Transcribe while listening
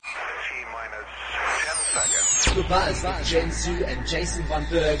10 seconds. The Buzz with Jen Su and Jason Von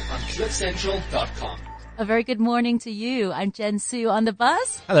Berg on CliffCentral.com. A very good morning to you. I'm Jen Su on the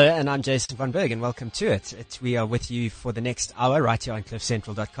Buzz. Hello, and I'm Jason Von Berg, and welcome to it. We are with you for the next hour right here on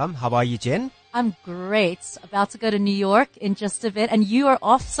CliffCentral.com. How are you, Jen? I'm great. About to go to New York in just a bit, and you are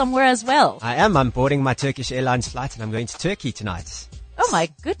off somewhere as well. I am. I'm boarding my Turkish Airlines flight, and I'm going to Turkey tonight. Oh my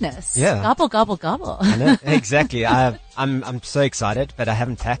goodness. Yeah. Gobble, gobble, gobble. I know, exactly. I'm so excited, but I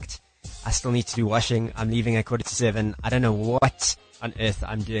haven't packed. I still need to do washing. I'm leaving at 6:45. I don't know what on earth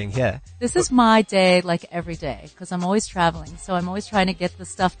I'm doing here. This is my day like every day, because I'm always traveling. So I'm always trying to get the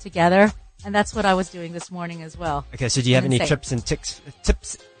stuff together. And that's what I was doing this morning as well. Okay, so do you have any tips and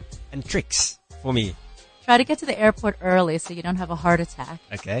tricks for me? Try to get to the airport early so you don't have a heart attack.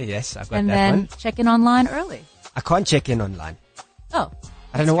 Okay, yes, I've got and that then one. check in online early. I can't check in online. Oh.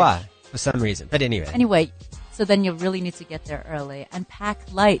 I don't know why, for some reason. But anyway. Anyway, so then you really need to get there early and pack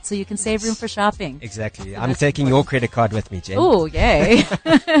light so you can save room for shopping. Exactly. I'm taking your credit card with me, Jen. Oh, yay.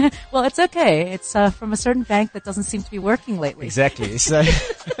 Well, it's okay. It's from a certain bank that doesn't seem to be working lately. Exactly. So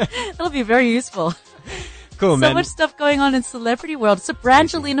it'll be very useful. Cool, man. So much stuff going on in celebrity world. So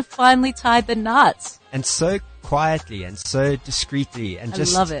Brangelina finally tied the knot. And so quietly and so discreetly and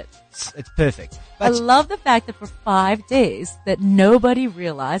just I love it. It's perfect. I love the fact that for 5 days that nobody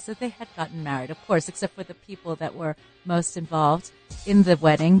realized that they had gotten married. Of course, except for the people that were most involved in the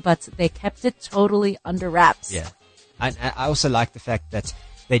wedding, but they kept it totally under wraps. Yeah. I also like the fact that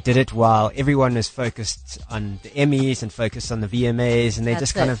they did it while everyone was focused on the Emmys and focused on the VMAs, and they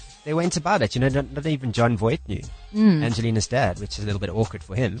just kind of, they went about it. You know, not even John Voight knew Angelina's dad, which is a little bit awkward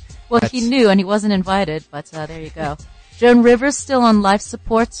for him. Well, he knew and he wasn't invited, but there you go. Joan Rivers still on life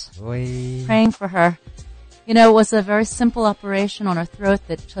support. Praying for her. You know, it was a very simple operation on her throat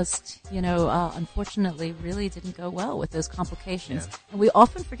that just, unfortunately really didn't go well with those complications. Yeah. And we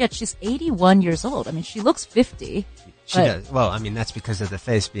often forget she's 81 years old. I mean, she looks 50. She does. Well, I mean, that's because of the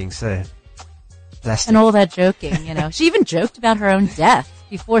face being so plastic. And all that joking, She even joked about her own death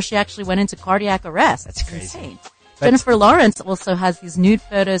before she actually went into cardiac arrest. That's crazy. Insane. Jennifer Lawrence also has these nude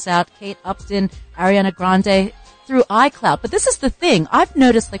photos out. Kate Upton, Ariana Grande, through iCloud. But this is the thing. I've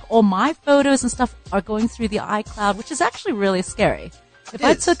noticed like all my photos and stuff are going through the iCloud, which is actually really scary. If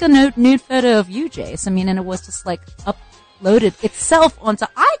I took a nude photo of you, Jace, and it was just like uploaded itself onto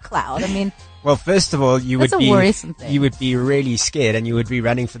iCloud, well, first of all, you would be really scared and you would be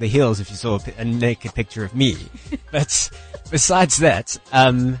running for the hills if you saw a naked picture of me. But besides that,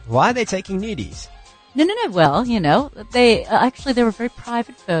 why are they taking nudies? No. Well, they were very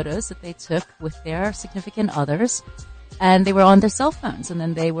private photos that they took with their significant others, and they were on their cell phones, and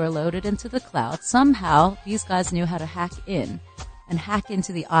then they were loaded into the cloud. Somehow, these guys knew how to hack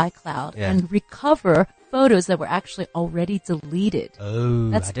into the iCloud and recover photos that were actually already deleted. Oh,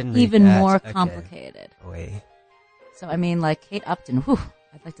 that's I didn't read even that. more Okay. complicated. Oy. So, like Kate Upton,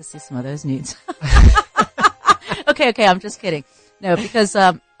 I'd like to see some of those nudes. Okay, I'm just kidding. No, because,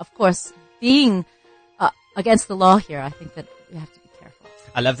 of course, being against the law here, I think that we have to be careful.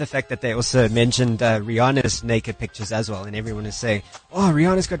 I love the fact that they also mentioned Rihanna's naked pictures as well, and everyone is saying, "Oh,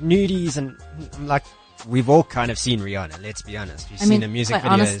 Rihanna's got nudies," and I'm like, we've all kind of seen Rihanna. Let's be honest, we've seen her music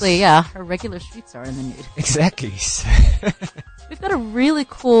videos. Honestly, yeah, her regular streets are in the nude. Exactly. We've got a really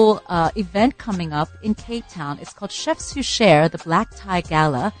cool event coming up in Cape Town. It's called Chefs Who Share, the Black Tie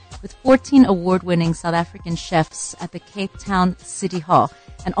Gala, with 14 award-winning South African chefs at the Cape Town City Hall.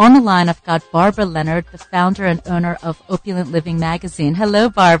 And on the line, I've got Barbara Leonard, the founder and owner of Opulent Living magazine. Hello,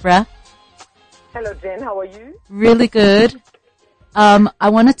 Barbara. Hello, Jen. How are you? Really good. I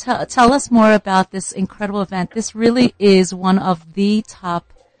want to tell us more about this incredible event. This really is one of the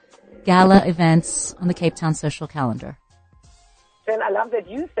top gala events on the Cape Town social calendar. Jen, I love that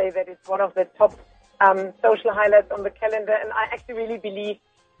you say that it's one of the top social highlights on the calendar, and I actually really believe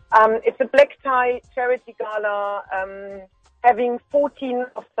it's a black tie charity gala, having 14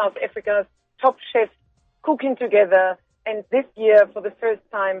 of South Africa's top chefs cooking together, and this year, for the first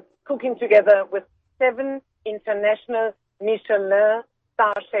time, cooking together with 7 international Michelin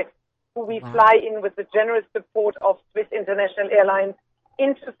star chefs who we fly in with the generous support of Swiss International Airlines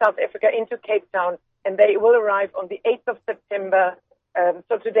into South Africa, into Cape Town, and they will arrive on the 8th of September.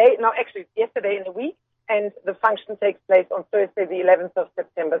 Yesterday in the week, and the function takes place on Thursday, the 11th of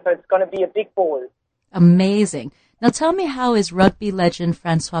September. So it's going to be a big ball. Amazing. Now tell me, how is rugby legend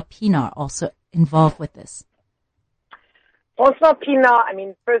Francois Pienaar also involved with this? Francois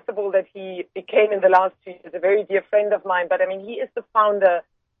Pienaar, first of all, that he became in the last 2 years a very dear friend of mine, but he is the founder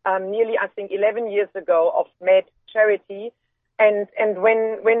nearly, 11 years ago of Med Charity. And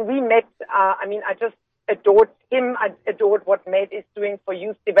when we met, adored him. I adored what Mate is doing for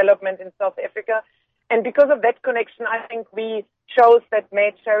youth development in South Africa. And because of that connection, I think we chose that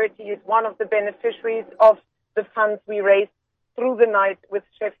Mate Charity is one of the beneficiaries of the funds we raised through the night with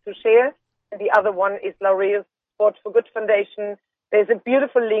Chefs Who Share. And the other one is Laureus Sport for Good Foundation. There's a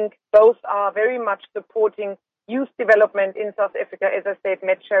beautiful link. Both are very much supporting youth development in South Africa. As I said,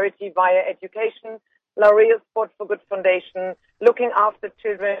 Mate Charity via education, Laureus Sport for Good Foundation, looking after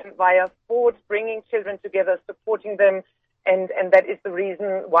children via sport, bringing children together, supporting them. And that is the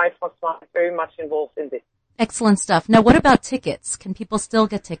reason why François is very much involved in this. Excellent stuff. Now, what about tickets? Can people still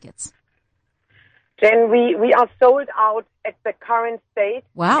get tickets? Jen, we are sold out at the current state.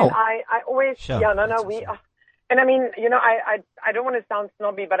 Wow. And I always, sure. we are. And I mean, I don't want to sound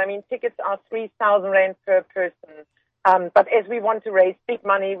snobby, but I mean, tickets are 3,000 rand per person. But as we want to raise big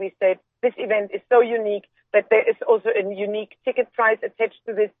money, we said this event is so unique that there is also a unique ticket price attached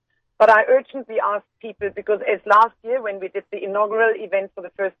to this. But I urgently ask people, because as last year when we did the inaugural event for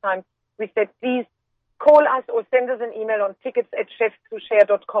the first time, we said, please call us or send us an email on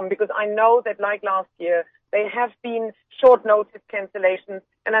tickets@chefswhoshare.com, because I know that like last year, there have been short notice cancellations,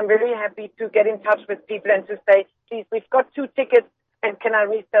 and I'm very happy to get in touch with people and to say, please, we've got 2 tickets, and can I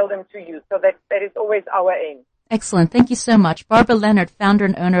resell them to you? So that is always our aim. Excellent. Thank you so much. Barbara Leonard, founder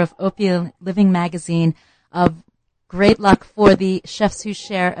and owner of Opia Living Magazine. Great luck for the Chefs Who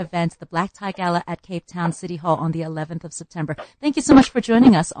Share event, the Black Tie Gala at Cape Town City Hall on the 11th of September. Thank you so much for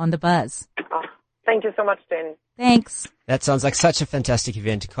joining us on The Buzz. Thank you so much, Jen. Thanks. That sounds like such a fantastic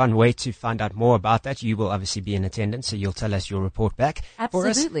event. Can't wait to find out more about that. You will obviously be in attendance, so you'll tell us your report back.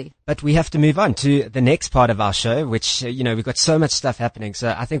 Absolutely. For us. But we have to move on to the next part of our show, which, we've got so much stuff happening,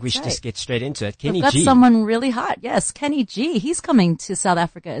 so I think we should just get straight into it. Kenny G. We've got someone really hot. Yes, Kenny G. He's coming to South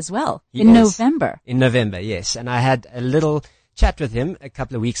Africa as well in November. In November, yes. And I had a little chat with him a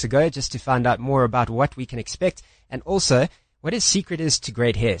couple of weeks ago just to find out more about what we can expect and also what his secret is to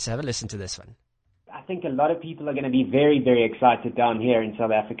great hair. So have a listen to this one. I think a lot of people are going to be very, very excited down here in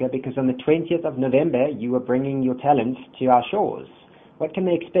South Africa because on the 20th of November, you are bringing your talents to our shores. What can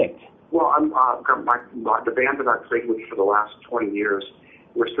they expect? Well, the band that I've played with for the last 20 years,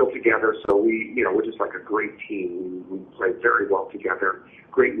 we're still together, so we're just like a great team. We play very well together,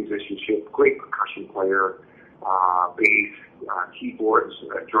 great musicianship, great percussion player, bass, keyboards,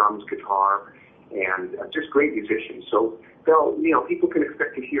 drums, guitar, and just great musicians. So people can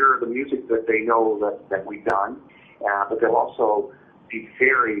expect to hear the music that they know that we've done, but they'll also be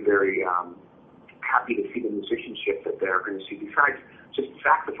very, very happy to see the musicianship that they're going to see. Besides just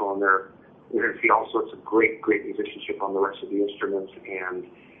saxophone, they're going to see all sorts of great musicianship on the rest of the instruments, and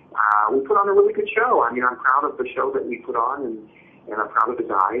we put on a really good show. I mean, I'm proud of the show that we put on, and I'm proud of the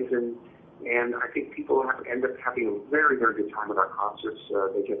guys, and I think people end up having a very, very good time at our concerts.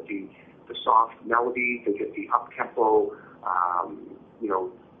 They get the soft melodies, they get the up-tempo,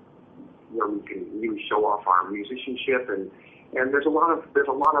 where we can really show off our musicianship, and there's a lot of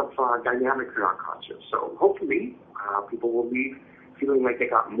dynamics in our concerts. So hopefully, people will leave feeling like they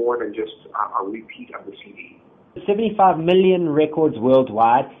got more than just a repeat of the CD. 75 million records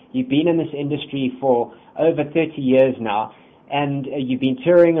worldwide. You've been in this industry for over 30 years now, and you've been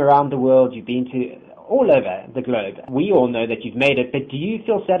touring around the world. You've been to all over the globe. We all know that you've made it, but do you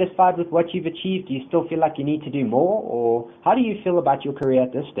feel satisfied with what you've achieved? Do you still feel like you need to do more, or how do you feel about your career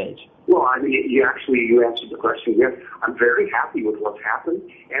at this stage? Well, I mean, you answered the question. Yes, I'm very happy with what's happened,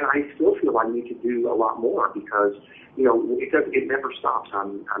 and I still feel I need to do a lot more because, it never stops.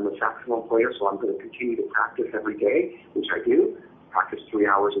 I'm a saxophone player, so I'm going to continue to practice every day, which I do. Practice 3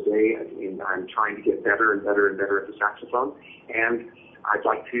 hours a day, and I'm trying to get better and better and better at the saxophone. And I'd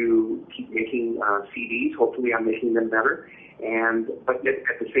like to keep making CDs. Hopefully, I'm making them better. But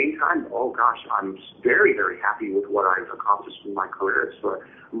at the same time, I'm very, very happy with what I've accomplished in my career. It's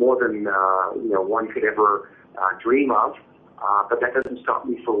more than one could ever dream of. But that doesn't stop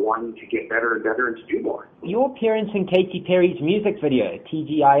me for wanting to get better and better and to do more. Your appearance in Katy Perry's music video,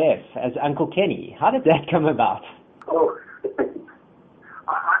 TGIF, as Uncle Kenny, how did that come about? Oh,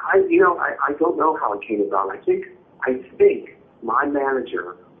 I don't know how it came about. I think my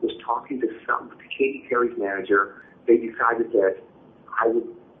manager was talking to Katy Perry's manager. They decided that I would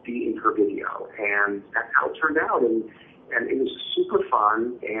be in her video, and that's how it turned out. And it was super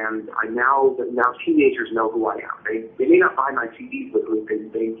fun. And now teenagers know who I am. They may not buy my CDs, but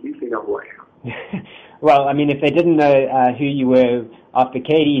they usually know who I am. Well, I mean, if they didn't know who you were after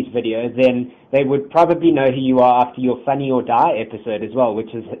Katie's video, then they would probably know who you are after your Funny or Die episode as well,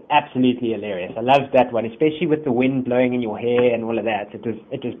 which is absolutely hilarious. I loved that one, especially with the wind blowing in your hair and all of that. It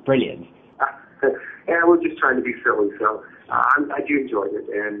was brilliant. And we're just trying to be silly. So I do enjoy it,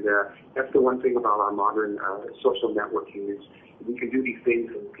 and that's the one thing about our modern social networking is we can do these things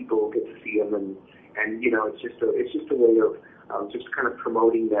and people get to see them, and it's just a way of just kind of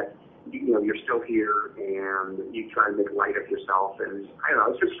promoting that you're still here and you try to make light of yourself, and I don't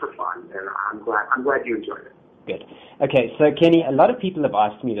know, it's just for fun, and I'm glad you enjoyed it. Good. Okay, so Kenny, a lot of people have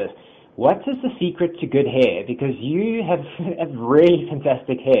asked me this. What is the secret to good hair? Because you have really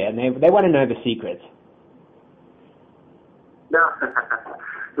fantastic hair, and they want to know the secret. No,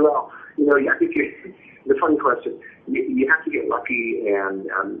 well, I think the funny question. You have to get lucky, and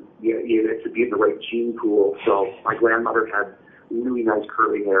you have to be in the right gene pool. So my grandmother had really nice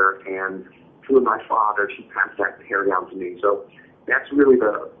curly hair, and through my father, she passed that hair down to me. So that's really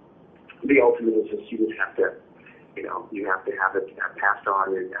the ultimate is just you just have to. You have to have it passed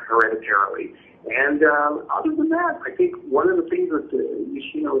on hereditarily. And other than that, I think one of the things that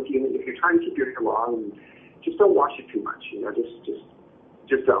if you're trying to keep your hair long, just don't wash it too much.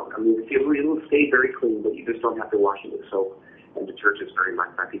 Just don't. I mean, it'll stay very clean, but you just don't have to wash it with soap and detergents very much.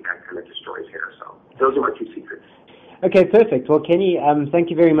 I think that kind of destroys hair. So those are my two secrets. Okay, perfect. Well, Kenny, thank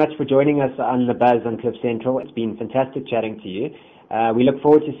you very much for joining us on The Buzz on Cliff Central. It's been fantastic chatting to you. We look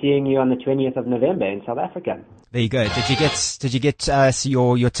forward to seeing you on the 20th of November in South Africa. There you go. Did you get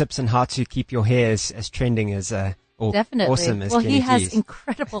your tips on how to keep your hair as trending as Definitely. awesome as well, Kenny he has G's?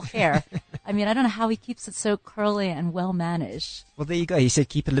 incredible hair. I mean, I don't know how he keeps it so curly and well managed. Well, there you go. He said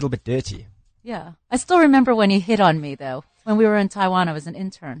keep it a little bit dirty. Yeah. I still remember when he hit on me, though. When we were in Taiwan, I was an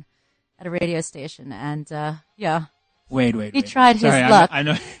intern at a radio station, and yeah. Wait. He tried his luck. I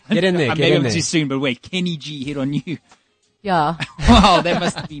know. Get in there. Maybe I'm too soon, but wait. Kenny G hit on you. Yeah. Wow, that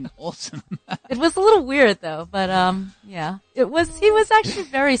must have been awesome. It was a little weird, though, but yeah. He was actually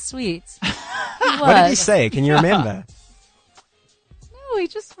very sweet. He was. What did he say? Can you remember? No,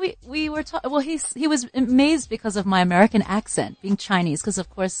 we were he was amazed because of my American accent, being Chinese, because of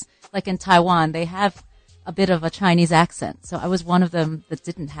course, like in Taiwan, they have a bit of a Chinese accent. So I was one of them that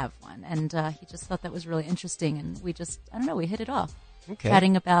didn't have one, and he just thought that was really interesting, and we hit it off. Okay.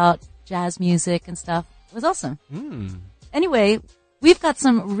 Chatting about jazz music and stuff. It was awesome. Anyway, we've got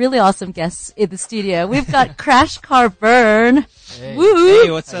some really awesome guests in the studio. We've got Crash Car Burn. Hey. Woo!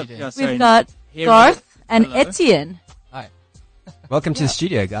 Hey, what's up? We've got Garth and Hello. Etienne. Hi. Welcome to the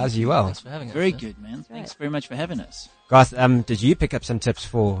studio, guys. You well? Thanks for having us. Very sir. good, man. right. Thanks very much for having us. Garth, did you pick up some tips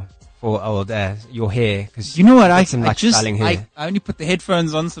for your hair? Cause You know what? I some like styling hair. I only put the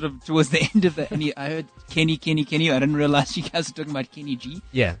headphones on sort of towards the end of the, and I heard Kenny. I didn't realize you guys were talking about Kenny G.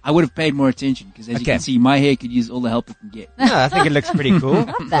 Yeah. I would have paid more attention because as you Okay. can see, my hair could use all the help it can get. No, I think it looks pretty cool.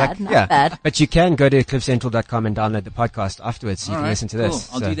 Not bad, not bad. But you can go to cliffcentral.com and download the podcast afterwards so you All can right, listen to cool.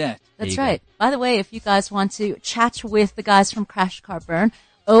 this. I'll So, do that. there That's you go. right. By the way, if you guys want to chat with the guys from Crash Car Burn,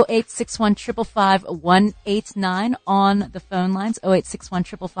 0861 555 189 on the phone lines, 0861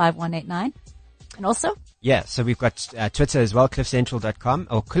 555 189. And also, Yeah, so we've got Twitter as well, cliffcentral.com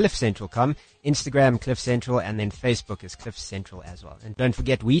or cliffcentral.com, Instagram, Cliff Central, and then Facebook is Cliff Central as well. And don't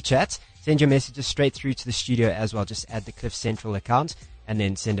forget WeChat. Send your messages straight through to the studio as well. Just add the Cliff Central account and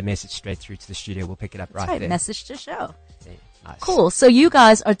then send a message straight through to the studio. We'll pick it up that's right right, there. message to show. Yeah, nice. Cool. So you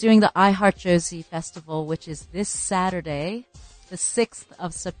guys are doing the I Heart Josie Festival, which is this Saturday, the 6th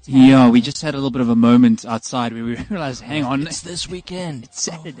of September. Yeah, we just had a little bit of a moment outside where we realized, hang on, It's this weekend. it's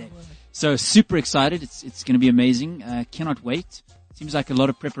Saturday. So super excited. It's going to be amazing. Cannot wait. Seems like a lot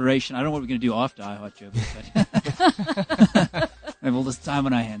of preparation. I don't know what we're going to do after I Heart Joe, but we have all this time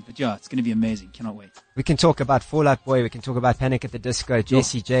on our hand. But yeah, it's going to be amazing. Cannot wait. We can talk about Fall Out Boy. We can talk about Panic at the Disco,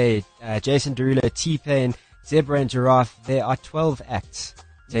 Jessie J, Jason Derulo, T-Pain, Zebra and Giraffe. There are 12 acts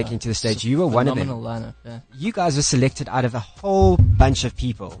taking to the stage. You were one of them. Phenomenal lineup, yeah. You guys were selected out of a whole bunch of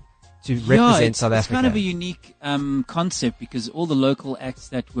people to represent South it's Africa. kind of a unique concept because all the local acts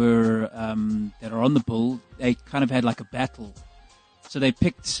that were that are on the bill, they kind of had like a battle. So they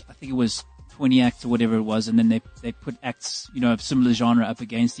picked, I think it was 20 acts or whatever it was, and then they put acts, of similar genre up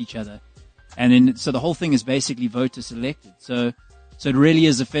against each other. And then, so the whole thing is basically voter selected. So it really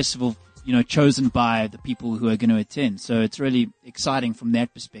is a festival, chosen by the people who are going to attend. So it's really exciting from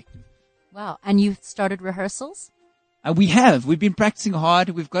that perspective. Wow. And you started rehearsals? We've been practicing hard.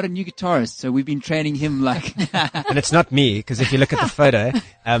 We've got a new guitarist, so we've been training him like. And it's not me, because if you look at the photo,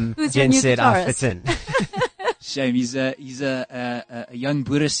 Who's your Jen new said I guitarist? fit in. Shame. He's a young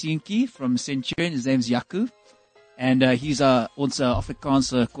Boereseentjie from Centurion. His name's Jaco. And he's ons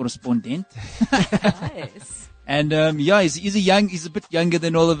Afrikaanse correspondent. Nice. And he's a bit younger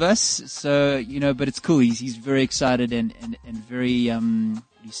than all of us. So, but it's cool. He's very excited and very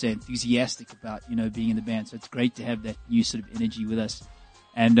enthusiastic about, being in the band. So it's great to have that new sort of energy with us.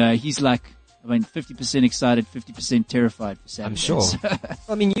 And he's like I mean, 50% excited, 50% terrified for Saturday. I'm sure.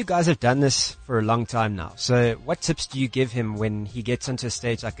 I mean, you guys have done this for a long time now. So what tips do you give him when he gets onto a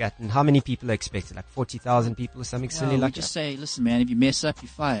stage like that? And how many people are expected? Like 40,000 people or something silly like that? Just say, listen, man, if you mess up, you're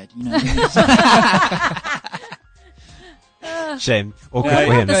fired. You know. Shame. Awkward What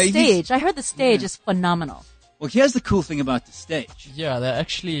for about him. the stage? I heard the stage is phenomenal. Well, here's the cool thing about the stage. Yeah, they're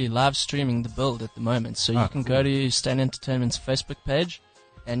actually live streaming the build at the moment. So you can go to Stain Entertainment's Facebook page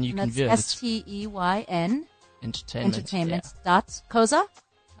and you can view it. That's STEYN Entertainment. Entertainment.coza?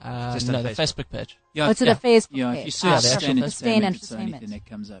 Just No, on the Facebook. Facebook page. Yeah, To the Facebook yeah, page. if you search the Stain actual Stain Entertainment, it's the only Entertainment. thing that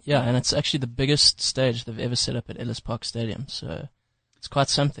comes up. Yeah, and it's actually the biggest stage they've ever set up at Ellis Park Stadium. So it's quite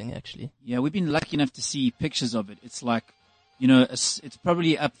something, actually. Yeah, we've been lucky enough to see pictures of it. It's like, you know, it's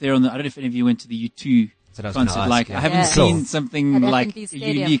probably up there on the, I don't know if any of you went to the U2 That's what I was gonna concert. ask, Like, yeah. I haven't Yeah. seen Cool. something At like F&B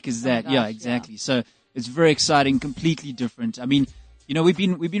Stadium. unique as Oh my that. gosh, Yeah, yeah. exactly. So it's very exciting, completely different. I mean, you know, we've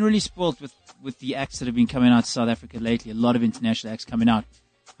been really spoiled with the acts that have been coming out to South Africa lately. A lot of international acts coming out.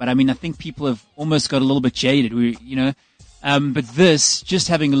 But I mean, I think people have almost got a little bit jaded. But this, just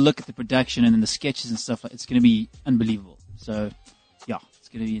having a look at the production and then the sketches and stuff, it's going to be unbelievable. So, yeah, it's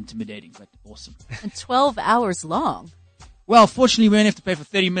going to be intimidating, but awesome. And 12 hours long. Well, fortunately, we only have to pay for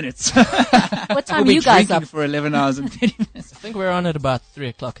 30 minutes. What time we'll are be you guys drinking up? for 11 hours and 30 minutes. I think we're on at about 3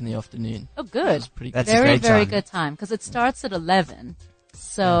 o'clock in the afternoon. Oh, good. It's pretty That's good. a Very, great very time. good time. Because it starts at 11.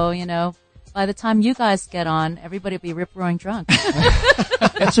 So, you know, by the time you guys get on, everybody will be rip-roaring drunk.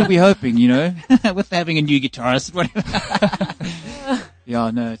 That's what we're hoping, you know, with having a new guitarist, whatever.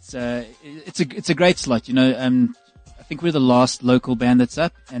 Yeah, no, it's a great slot, you know. I think we're the last local band that's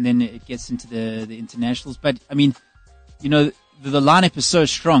up, and then it gets into the internationals. But I mean, you know, the lineup is so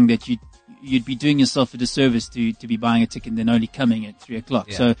strong that you'd be doing yourself a disservice to be buying a ticket and then only coming at 3 o'clock.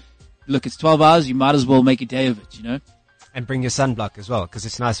 Yeah. So, look, it's 12 hours. You might as well make a day of it, you know. And bring your sunblock as well, because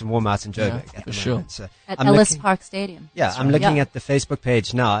it's nice and warm out in Joburg. Yeah, at for the sure. moment. So At I'm Ellis looking- Park Stadium. Yeah, I'm looking Yeah. at the Facebook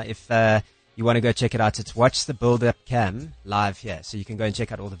page now. If you want to go check it out, it's Watch the Build Up Cam live here. So you can go and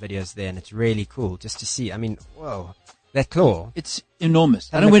check out all the videos there, and it's really cool just to see. I mean, whoa, that claw. It's enormous.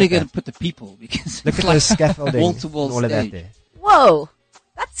 I Have a don't know where look they're at going to put the people because Look at those scaffolding wall-to-wall and all of that stage. there. Whoa.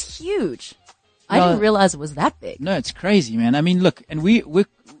 That's huge. I No. didn't realize it was that big. No, it's crazy, man. I mean, look, and we're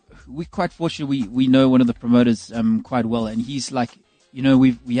quite fortunate. We know one of the promoters quite well, and he's like, you know,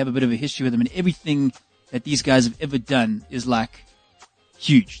 we have a bit of a history with him, and everything that these guys have ever done is like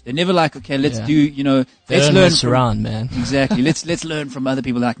huge. They're never like, okay, let's Yeah. do, you know, They let's don't learn mess from, around, man. exactly. Let's learn from other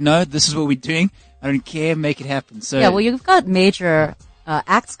people. Like, no, this is what we're doing. I don't care. Make it happen. So Yeah, well, you've got major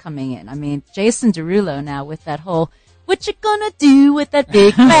acts coming in. I mean, Jason Derulo now with that whole, what you gonna do with that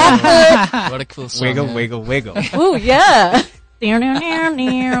big fat What a cool song. Wiggle, yeah. wiggle, wiggle. foot? Ooh, yeah. Are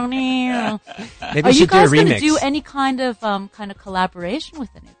Maybe we you should do a guys going to remix. do any kind of collaboration with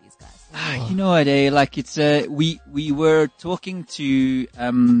any of these guys? you know what, like it's, we were talking to,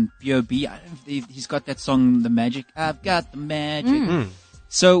 B.O.B. I don't know if he's got that song, The Magic. I've got the magic.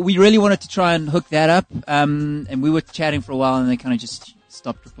 So we really wanted to try and hook that up. And we were chatting for a while and they kind of just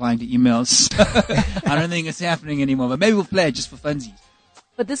stopped replying to emails. I don't think it's happening anymore, but maybe we'll play it just for funsies.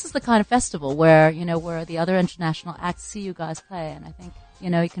 But this is the kind of festival where, you know, where the other international acts see you guys play. And I think, you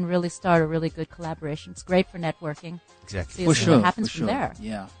know, you can really start a really good collaboration. It's great for networking. Exactly. See what happens from there.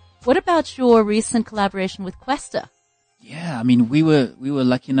 Yeah. What about your recent collaboration with Questa? Yeah, I mean, we were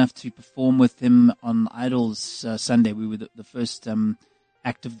lucky enough to perform with him on Idols Sunday. We were the first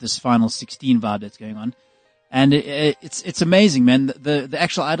act of this final 16 vibe that's going on, and it's amazing, man. The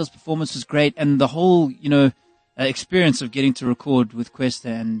actual Idols performance was great, and the whole experience of getting to record with Questa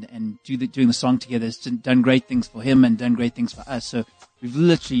and doing the song together has done great things for him and done great things for us. So we've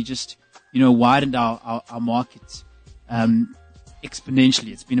literally just widened our market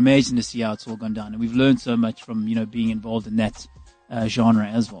exponentially. It's been amazing to see how it's all gone down, and we've learned so much from being involved in that genre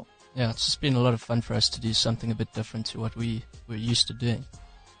as well. Yeah, it's just been a lot of fun for us to do something a bit different to what we're used to doing,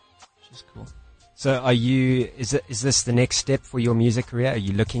 which is cool. So is this the next step for your music career? Are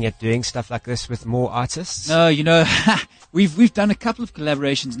you looking at doing stuff like this with more artists? No, we've done a couple of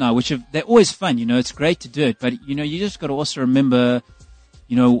collaborations now, they're always fun. It's great to do it, but you just got to also remember,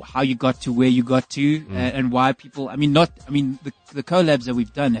 how you got to where you got to and why people. The collabs that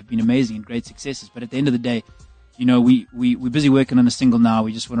we've done have been amazing and great successes. But at the end of the day, we're busy working on a single now.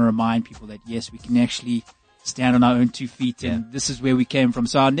 We just want to remind people that yes, we can actually stand on our own 2 feet, and this is where we came from.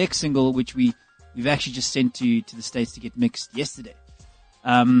 So our next single, which we've actually just sent to the States to get mixed yesterday.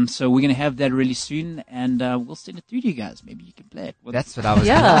 So we're going to have that really soon, and we'll send it through to you guys. Maybe you can play it. That's what I was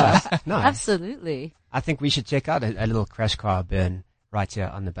Yeah, gonna ask. Nice. absolutely. I think we should check out a little Crash Car burn right here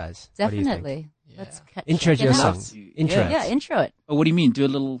on the Buzz. What do you think? Definitely. Intro to your song. Intro. Yeah, intro it. Oh, what do you mean? Do a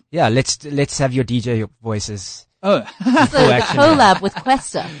little... Yeah, let's have your DJ voices. Oh. It's a collab with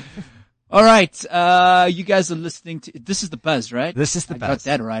Questa. All right. You guys are listening to... This is The Buzz, right? This is The Buzz. I got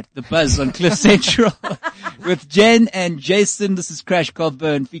that right. The Buzz on Cliff Central with Jen and Jason. This is Crash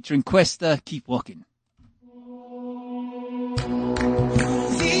Carburn featuring Questa. Keep walking.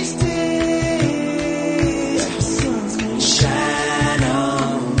 These days, the sun's gonna shine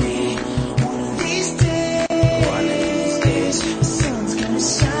on me. One of these days, the sun's gonna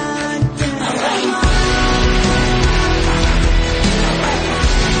shine down.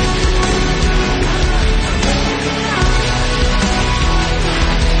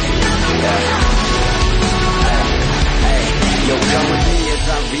 Yo, come with me as I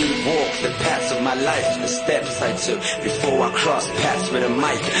re-walk the paths of my life, the steps I took before I crossed paths with a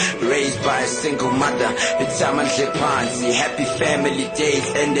mic. Raised by a single mother, the time I did Ponzi. Happy family days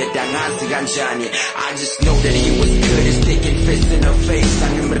ended, angazi kanjani. I just know that he was good at sticking fists in her face.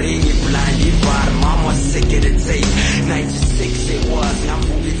 I'm really blind, Ivar, mom was sick of the taste. 96 it was,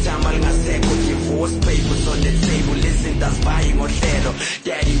 ngambuki tamal ngaseko. Divorce papers on the table, listen, that's buying Othello.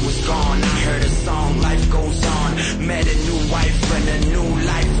 Daddy was gone, I heard a song, life goes on. Met a new wife and a new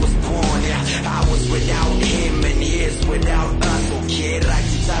life was born. Yeah, I was without him and he is without us. Okay, right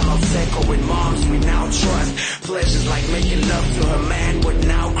to time I'll second with moms we now trust. Pleasures like making love to her man would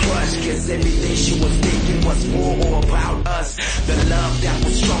now crush. Cause everything she was thinking was for or about us. The love that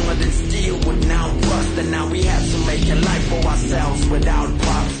was stronger than steel would now rust. And now we have to make a life for ourselves without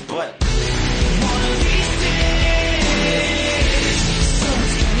pops. But one of these days, the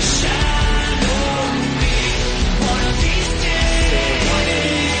sun's gonna shine on me. One of these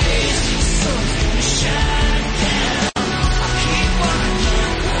days, the sun's gonna shine down. I keep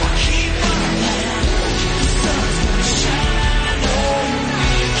walking, the sun's gonna shine on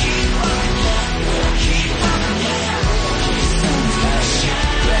me. Keep walking, the sun's gonna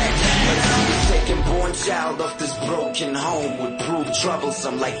shine down. The second-born child of this broken home would prove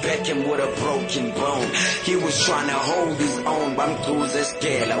troublesome like Beckham with a broken bone. He was trying to hold his own, bamduze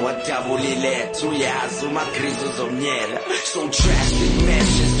skela, watabulile, 2 years, umakrizo zomnyela. So drastic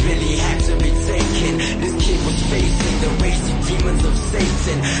measures really had to be taken. This kid was facing the racy demons of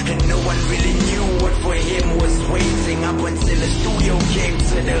Satan, and no one really knew what for him was waiting. Up until the studio came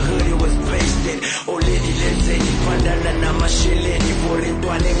to the hood he was based in. Oledi lenzeni, pandana na mashileni,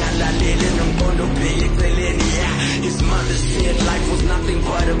 forintwane ngalalele, nomkondo peli teleni. His mother said life was nothing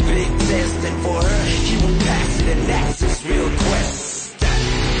but a big test, and for her, he would pass it, and that's his real quest.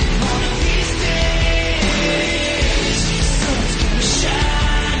 One of these days, the sun's gonna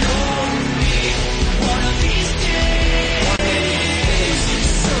shine on me. One of these days, the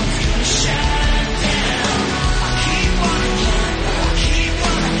sun's gonna shine down. I keep walking,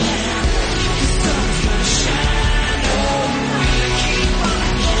 the sun's gonna shine on me. Keep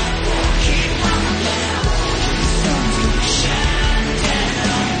walking, the sun's gonna shine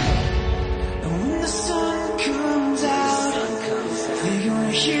down. And when the sun comes out, they're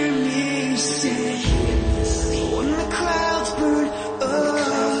gonna hear me sing. When the clouds burn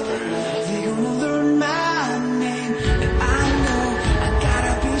up, they're gonna learn my name. And I know I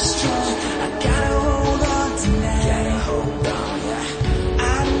gotta be strong, I gotta hold on tonight. I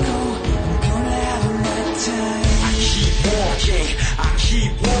know I'm gonna have a night time. I keep walking, I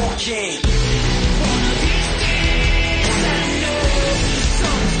keep walking. One of these days, I know the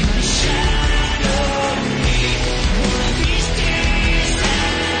sun's gonna shine on me. One of these days, I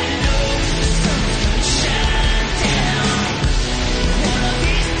know the sun's gonna shine down. One of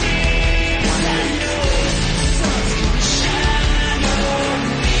these days, I know the sun's gonna shine on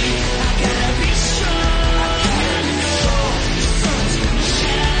me. I gotta be strong, I gotta know the sun's gonna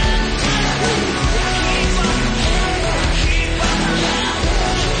shine down. I keep on,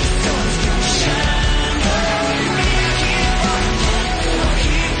 the sun's gonna shine on me. I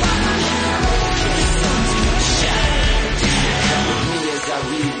keep on, the sun's gonna shine down. With me as I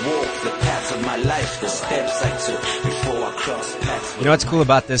re-walk the paths of my life, the steps I took before I crossed paths. You know what's cool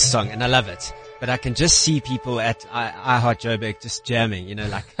about this song, and I love it, but I can just see people at iHeart Joburg just jamming, you know,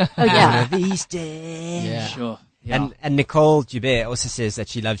 like, Oh yeah. one of these days. Yeah. Sure. Yeah. And Nicole Joubert also says that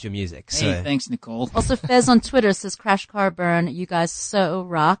she loves your music. So Hey, thanks, Nicole. Also, Fez on Twitter says, Crash Car Burn, you guys so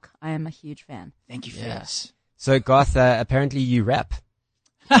rock. I am a huge fan. Thank you, Yeah. Fez. So Garth, apparently you rap.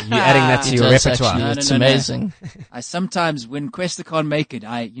 Are you adding that to He your does repertoire? actually. No, It's no, no. amazing. I sometimes, when Questa can't make it,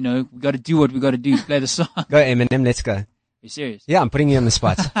 we got to do what we got to do to play the song. Are Go Eminem, let's go. you serious? Yeah, I'm putting you on the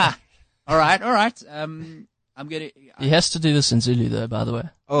spot. All right. I'm gonna. He has to do this in Zulu though, by the way.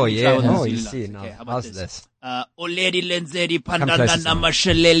 Oh Let me yeah, try with oh the you Zulu see lines. now. Okay, how about How's this? this? Oledi lenzedi closer, pandana Simon.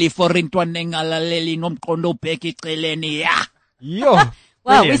 namasheleli forintwaneng alaleli nomkondo peki celeni. Yeah. Yo.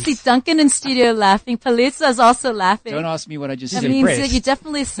 Wow, Brilliant. we see Duncan in studio laughing. Palisa is also laughing. Don't ask me what I just That said. means impressed. that you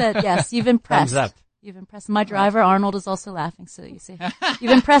definitely said, yes, you've impressed. Thumbs up. You've impressed. My driver, Arnold, is also laughing, so you see.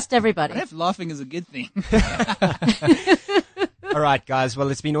 You've impressed everybody. What if laughing is a good thing? All right, guys. Well,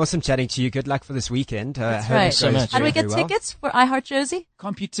 it's been awesome chatting to you. Good luck for this weekend. That's hope it right. goes So much. How do we very get well. tickets for I Heart Josie?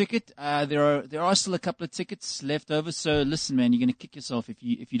 CompuTicket. There are still a couple of tickets left over. So listen, man, you're going to kick yourself if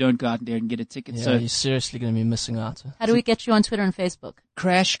you don't go out there and get a ticket. Yeah, So you're seriously going to be missing out. How do we get you on Twitter and Facebook?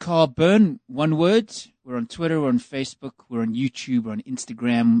 Crash Car Burn, one word. We're on Twitter, we're on Facebook, we're on YouTube, we're on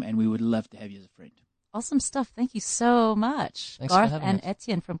Instagram, and we would love to have you as a friend. Awesome stuff. Thank you so much. Thanks for Garth having and us.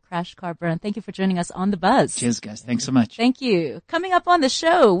 Etienne from Crash Car Burn. Thank you for joining us on The Buzz. Cheers, guys. Thanks so much. Thank you. Coming up on the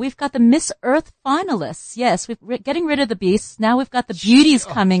show, we've got the Miss Earth finalists. Yes, we're getting rid of the beasts. Now we've got the beauties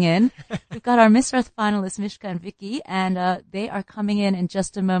coming in. We've got our Miss Earth finalists, Mishka and Vicky, and they are coming in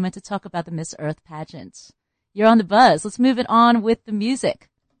just a moment to talk about the Miss Earth pageant. You're on The Buzz. Let's move it on with the music.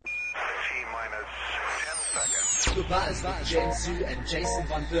 The Buzz with Jen Su and Jason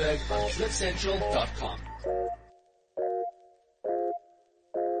Von Berg on CliffCentral.com.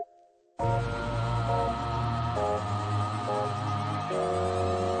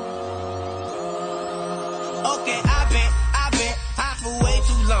 Okay, I've been high for way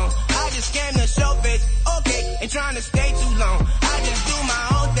too long. I just came to show face, okay, ain't trying to stay too long. I just do my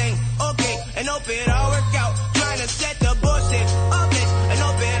own thing, okay, and hope it all work out. Trying to set the bullshit, okay, and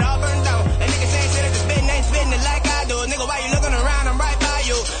hope it all burns out. And niggas saying shit at the spitting, ain't spitting it like I do. Nigga, why you looking around? I'm right by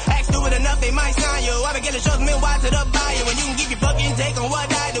you. Act stupid enough, they might sign you. I been getting shows midwives to the bio, and you can give your fucking take on what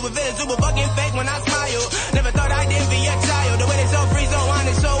I do. It feels super fucking fake when I smile. Never thought I did be a child. The way they so free, so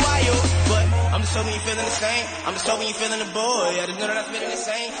honest, so wild. But I'm just hoping you feeling the same. I'm just hoping you feeling the boy. I just know that I'm feeling the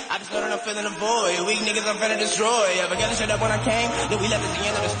same. I just know that I'm feeling the void. Weak niggas I'm finna destroy. I forgot to shut up when I came. Then we left at the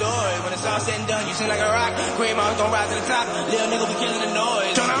end of the story. When it's all said and done, you seem like a rock. Great moms gon' rise to the top. Little nigga be killing the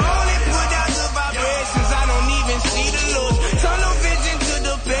noise. Tryna only put out the vibrations. I don't even see the lose. Tunnel vision to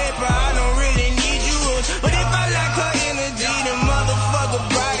the paper. I don't really need you rules. But if I lack her energy, then motherfucker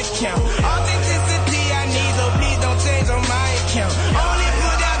body count. Authenticity I need, so please don't change on my account. Only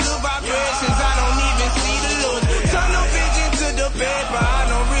put out the vibrations. I don't even see the lose. Tunnel vision to the paper. I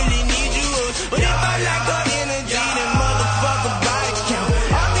don't really need you rules. But if I lack her energy, then motherfucker body count.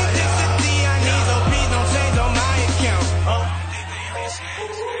 Authenticity I need, so please don't change on my account. Oh.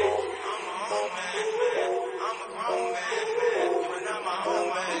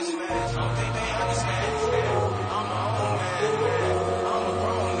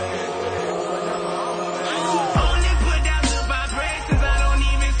 Only put out the vibrations, I don't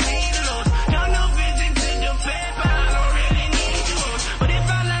even see the lows. Don't no vision to the paper, I don't really need you. But if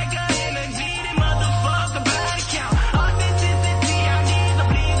I like her energy, then motherfucker body count. Authenticity I need, so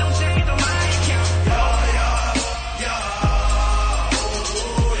please don't change on my account.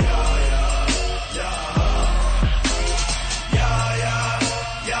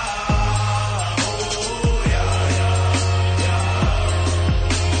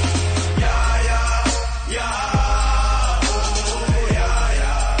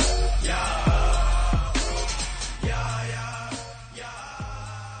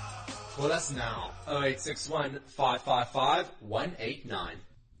 Call us now, 0861 555 189.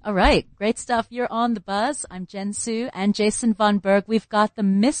 All right. Great stuff. You're on The Buzz. I'm Jen Su and Jason Von Berg. We've got the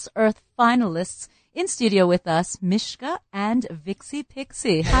Miss Earth finalists in studio with us, Mishka and Vixie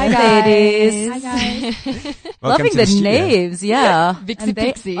Pixie. Hi, ladies. Hi guys. Welcome Loving to the studio. names, yeah. Vixie And they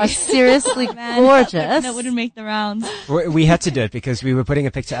Pixie. are seriously Man, gorgeous. That wouldn't make the rounds. We had to do it because we were putting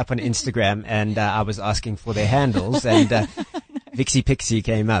a picture up on Instagram and I was asking for their handles and Vixie Pixie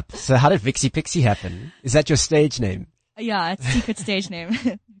came up. So how did Vixie Pixie happen? Is that your stage name? Yeah, it's a secret stage name.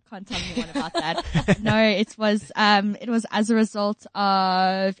 Can't tell anyone about that. No, it was as a result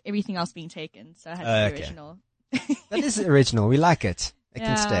of everything else being taken. So I had to be Okay. original. That is original. We like it. It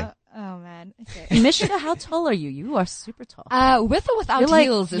can stay. Oh man. Okay. And Mishka, how tall are you? You are super tall. With or without You're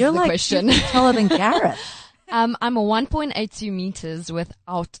heels is you're the like question. super taller than Gareth. I'm a 1.82 meters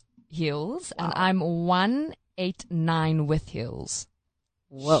without heels, and I'm 189 with heels.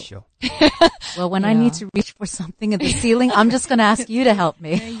 Whoa. Sure. Well, when I need to reach for something at the ceiling, I'm just going to ask you to help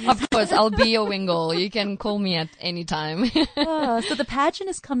me. Of course, I'll be your wingle. You can call me at any time. So the pageant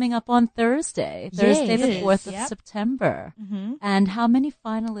is coming up on Thursday the Yes. 4th of Yep. September. Mm-hmm. And how many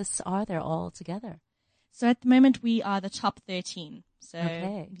finalists are there all together? So at the moment we are the top 13. So,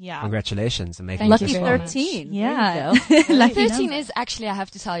 Okay. Congratulations on making Lucky it this far. 13. Yeah. Lucky Lucky 13 number. is actually, I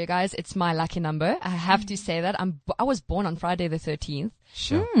have to tell you guys, it's my lucky number. I have to say that. I was born on Friday the 13th.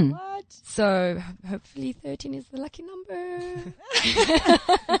 Sure. What? So hopefully 13 is the lucky number.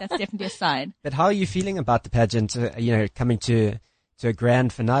 That's definitely a sign. But how are you feeling about the pageant, coming to a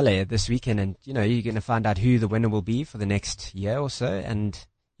grand finale this weekend, and, you're going to find out who the winner will be for the next year or so. And,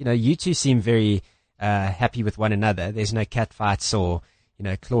 you two seem very, happy with one another. There's no cat fights or,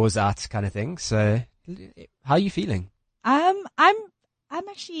 claws out kind of thing. So how are you feeling? I'm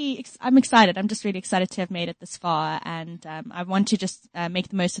excited. I'm just really excited to have made it this far, and I want to just make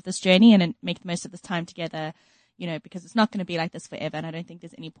the most of this journey and make the most of this time together, because it's not going to be like this forever, and I don't think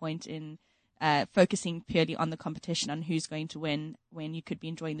there's any point in focusing purely on the competition, on who's going to win, when you could be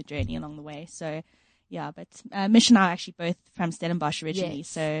enjoying the journey along the way. So, yeah, but Mish and I are actually both from Stellenbosch originally, Yes.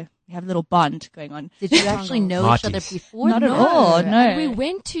 so we have a little bond going on. Did you actually know each other Marty's. before? Not at all, no. And we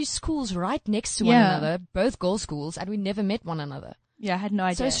went to schools right next to one Yeah. another, both girls' schools, and we never met one another. Yeah, I had no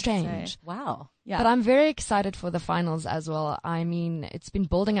idea. So strange. Wow. Yeah. But I'm very excited for the finals as well. I mean, it's been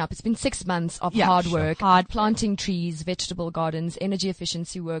building up. It's been 6 months of Yeah, hard sure. work, Hard planting trees, vegetable gardens, energy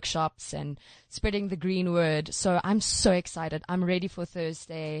efficiency workshops, and spreading the green word. So I'm so excited. I'm ready for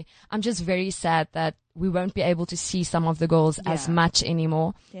Thursday. I'm just very sad that we won't be able to see some of the girls as Yeah. much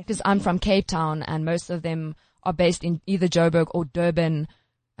anymore, because I'm from Cape Town and most of them are based in either Joburg or Durban,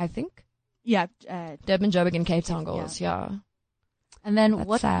 I think. Yeah. Durban, Joburg, and Cape Town girls, yeah. And then That's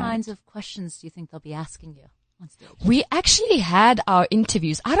what sad. kinds of questions do you think they'll be asking you on stage? We actually had our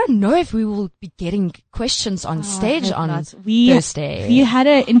interviews. I don't know if we will be getting questions on stage hope on not. Thursday. We had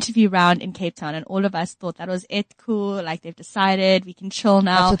an interview round in Cape Town, and all of us thought that was it, cool. Like, they've decided we can chill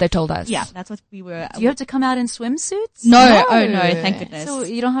now. That's what they told us. Yeah, that's what we were. Do you have to come out in swimsuits? No. Oh no, thank goodness. So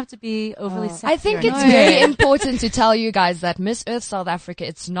you don't have to be overly sexy. I think or it's anything. very important to tell you guys that Miss Earth South Africa,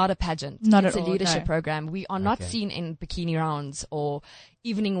 it's not a pageant. Not it's at a all, leadership no. program. We are not Okay. seen in bikini rounds or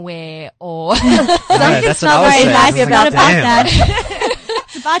evening wear or That's what I was very saying. nice I was about like, damn. that.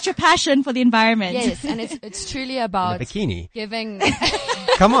 It's about your passion for the environment. yes, and it's truly In a about bikini. giving.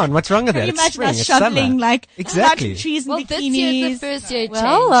 Come on, what's wrong with that? Can you It's imagine spring, us it's shoveling summer. like Exactly. planting trees in Well, bikinis? this year is the first year it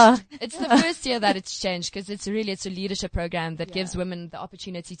Well, changed. It's the first year that it's changed because it's a leadership program that gives women the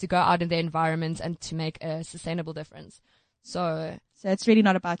opportunity to go out in their environment and to make a sustainable difference. So So it's really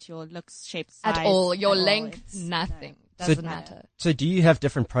not about your looks, shape, size. at all, your at all. length, It's- nothing. So- Doesn't matter. So do you have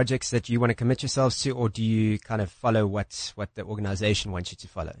different projects that you want to commit yourselves to, or do you kind of follow what the organization wants you to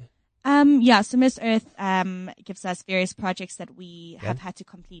follow? Yeah, so Miss Earth, gives us various projects that we have had to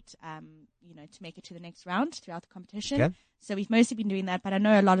complete, to make it to the next round throughout the competition. Okay. So we've mostly been doing that, but I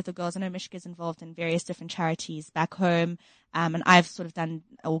know a lot of the girls, I know Mishka's involved in various different charities back home. And I've sort of done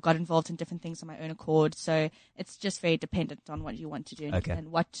or got involved in different things on my own accord. So it's just very dependent on what you want to do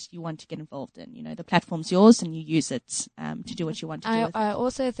and what you want to get involved in. You know, the platform's yours and you use it, to do what you want to do with it. I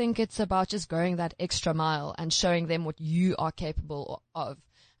also think it's about just going that extra mile and showing them what you are capable of.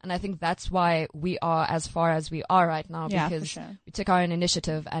 And I think that's why we are as far as we are right now, Yeah, for because sure. we took our own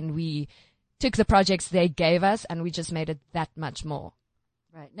initiative and we took the projects they gave us and we just made it that much more.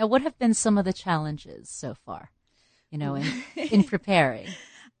 Right. Now, what have been some of the challenges so far, in preparing?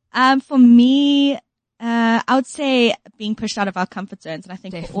 For me, I would say being pushed out of our comfort zones. And I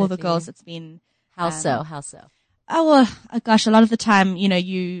think for all the Definitely. girls, it's been, How so? How so? oh, well, gosh, a lot of the time,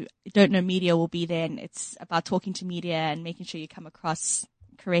 you don't know media will be there, and it's about talking to media and making sure you come across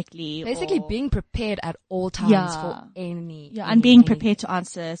correctly. Basically or, being prepared at all times Yeah. for any. and being prepared to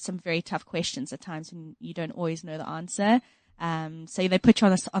answer some very tough questions at times when you don't always know the answer. So they put you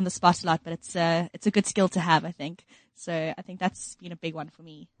on the spot a lot, but it's a good skill to have, I think. So I think that's been a big one for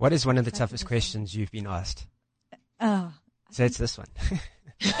me. What is one of the toughest questions you've been asked? Oh, So it's this one.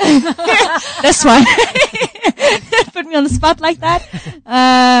 this one. Put me on the spot like that.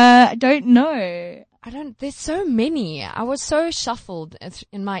 I don't know. There's so many. I was so shuffled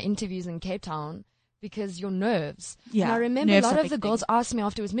in my interviews in Cape Town because your nerves. Yeah, And I remember nerves a lot are a of the big girls asked me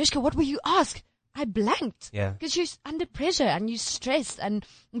afterwards, Mishka, what were you asked? I blanked. Yeah. Because you're under pressure and you're stressed and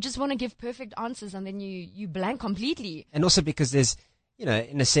you just want to give perfect answers and then you blank completely. And also because there's, in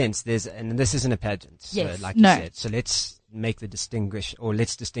a sense, and this isn't a pageant. So Yes. like you No. said. So let's distinguish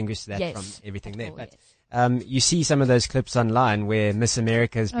that Yes. from everything there. Oh, But, yes. you see some of those clips online where Miss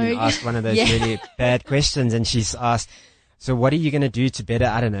America has been Oh, yeah. asked one of those Yeah. really bad questions and she's asked, so what are you going to do to better,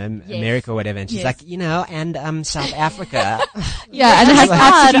 I don't know, America or whatever? And she's like, and South Africa. Yeah, and it has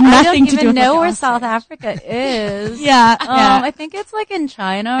absolutely nothing to do with know where South Africa is. Yeah. I think it's like in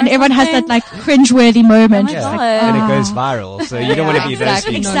China. And everyone has that like cringeworthy moment. Oh my God. And it goes viral, so you don't want to be those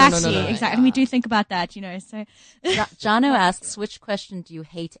people. Exactly. And we do think about that, so. Jono asks, which question do you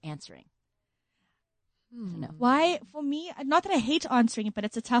hate answering? Why, for me, not that I hate answering it, but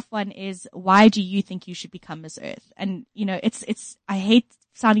it's a tough one, is why do you think you should become Miss Earth? And, I hate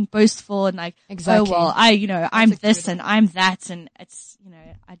sounding boastful and like, exactly. oh, well, I'm this and I'm that. And it's,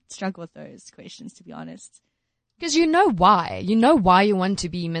 I struggle with those questions, to be honest. Because you know why you want to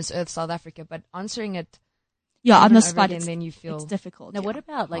be Miss Earth South Africa, but answering it on the spot, again, then you feel it's difficult. Now, what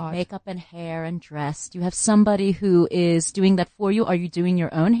about like makeup and hair and dress? Do you have somebody who is doing that for you? Are you doing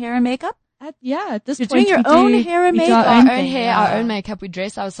your own hair and makeup? At this You're point, doing your own hair and makeup, our own hair, our own makeup. We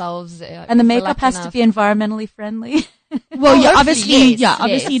dress ourselves, and the makeup has to be environmentally friendly. Well, obviously,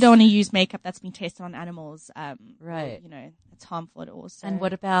 yes. you don't want to use makeup that's been tested on animals. Right. It's harmful also. And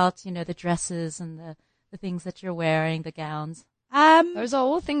what about the dresses and the things that you're wearing, the gowns? Those are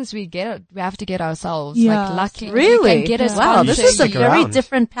all things we have to get ourselves. Yeah. Like, luckily, really? we can get Wow, this is a very around.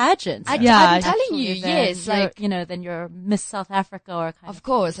 different pageant. I'm telling you, yes. Like, then you're Miss South Africa or kind of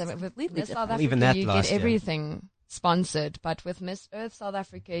course, with completely Miss South Well, even Africa, that you last get year. everything sponsored. But with Miss Earth South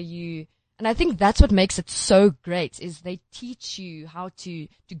Africa, and I think that's what makes it so great, is they teach you how to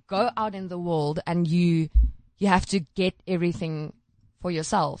go out in the world and you have to get everything for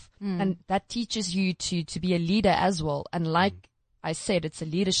yourself. And that teaches you to be a leader as well. And like I said, it's a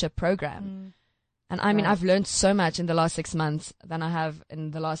leadership program. And I mean, I've learned so much in the last 6 months than I have in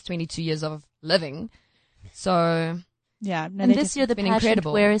the last 22 years of living. So, and this year the been pageant,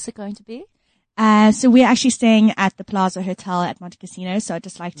 incredible. where is it going to be? So we're actually staying at the Plaza Hotel at Monte Casino. So I'd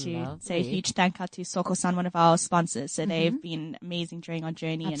just like to say a huge thank out to Soko-san, one of our sponsors. So they've been amazing during our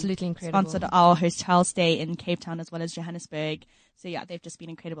journey. Absolutely and incredible. Sponsored our hotel stay in Cape Town as well as Johannesburg. So they've just been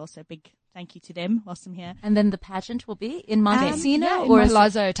incredible. So big thank you to them whilst I'm here. And then the pageant will be in Monte Casino or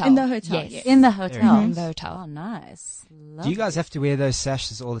Plaza Hotel? In the hotel. Yes. In the hotel. In the hotel. Oh, nice. Do you guys have to wear those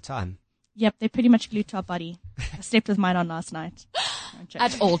sashes all the time? Yep, they're pretty much glued to our body. I slept with mine on last night.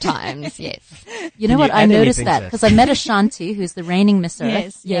 At all times, yes. You know what? I noticed that because I met Ashanti, who's the reigning Miss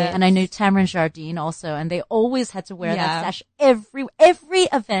Earth. Yes. And I knew Tamron Jardine also, and they always had to wear that sash every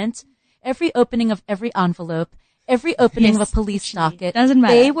event, every opening of every envelope, every opening of a police docket. Doesn't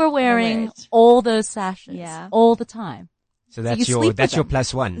matter. They were wearing all those sashes all the time. So that's your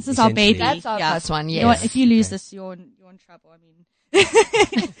plus one. This is our baby. That's our plus one, yes. You know what? If you lose this, you're in trouble. I mean,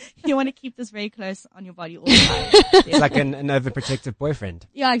 you want to keep this very close on your body all the time. It's like an overprotective boyfriend.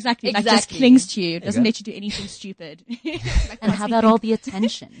 Yeah, exactly. Like just clings to you. Doesn't let you do anything stupid. And how about all the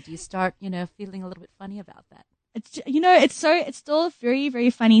attention? Do you start, feeling a little bit funny about that? It's still very, very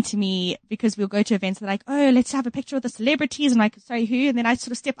funny to me because we'll go to events and they're like, oh, let's have a picture with the celebrities. And I'm like, sorry, who? And then I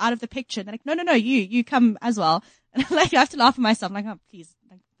sort of step out of the picture. And they're like, no, you come as well. And I'm like, I have to laugh at myself. I'm like, oh, please.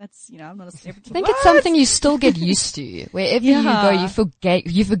 Like, that's, I'm not a celebrity. I think it's something you still get used to. Wherever you go, you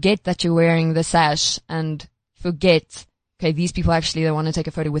forget that you're wearing the sash and forget, okay, these people actually, they want to take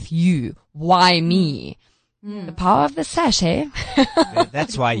a photo with you. Why me? The power of the sash, hey?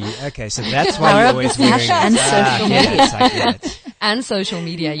 That's why so that's why you're always wearing and social media. And social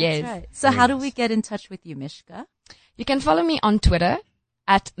media, yes. Right. So how do we get in touch with you, Mishka? You can follow me on Twitter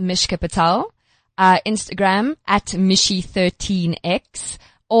at Mishka Patel, Instagram at Mishi13X,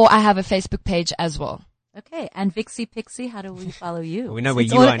 or I have a Facebook page as well. Okay. And Vixie Pixie, how do we follow you? We know where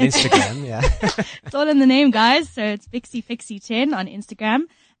you are on Instagram, yeah. It's all in the name, guys. So it's Vixie Pixie 10 on Instagram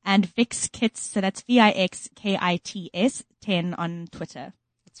and Vix Kits, so that's VIXKITS 10 on Twitter.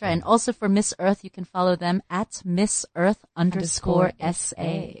 That's right. And also for Miss Earth, you can follow them at Miss Earth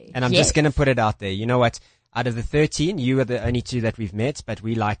 _SA. And I'm just going to put it out there. You know what? Out of the 13, you are the only 2 that we've met, but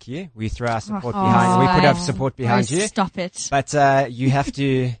we like you. We throw our support behind. We put our support behind you. Stop it. But you have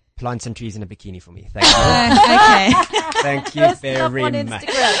to plant some trees in a bikini for me. Thank you. Okay. Thank you very much.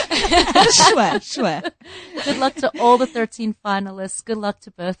 Sure. Good luck to all the 13 finalists. Good luck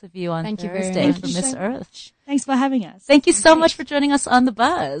to both of you on Thank you very Thursday much. for Miss Earth. Thanks for having us. Thank you so much for joining us on The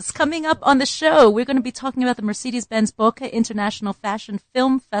Buzz. Coming up on the show, we're going to be talking about the Mercedes-Benz Boca International Fashion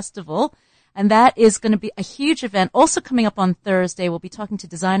Film Festival. And that is going to be a huge event. Also coming up on Thursday, we'll be talking to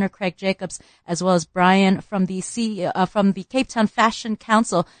designer Craig Jacobs as well as Brian from the from the Cape Town Fashion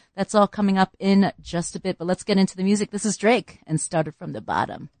Council. That's all coming up in just a bit. But let's get into the music. This is Drake and Started from the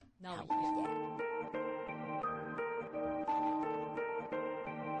Bottom.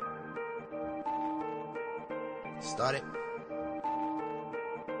 Started.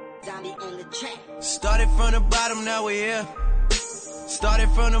 Started from the bottom, now we're here. Started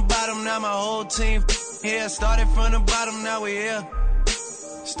from the bottom, now my whole team here. Started from the bottom, now we're here.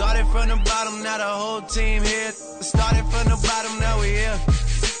 Started from the bottom, now the whole team here. Started from the bottom, now we're here.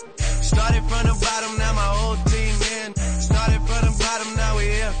 Started from the bottom, now my whole team in. Started from the bottom, now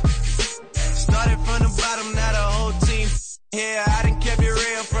we're here. Started from the bottom, now the whole team here. I done kept it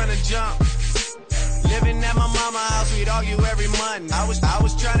real from the jump. Living at my mama's house, we'd argue every month. I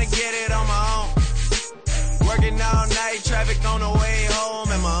was trying to get it on my own. Working all night, traffic on the way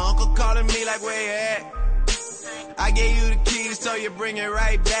home, and my uncle calling me like, where you at? I gave you the keys, so you bring it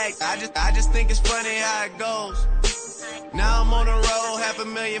right back. I just think it's funny how it goes. Now I'm on the road,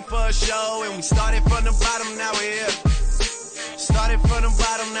 $500,000 for a show, and we started from the bottom, now we're here. Started from the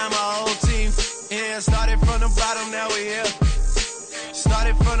bottom, now my whole team here. Started from the bottom, now we're here.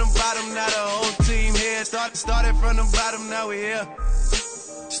 Started from the bottom, now the whole team here. Started from the bottom, now we're here.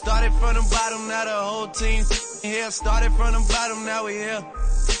 Started from the bottom, now the whole team here. Started from the bottom, now we're here.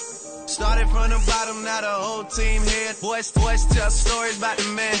 Started from the bottom, now the whole team here. Boys tell stories about the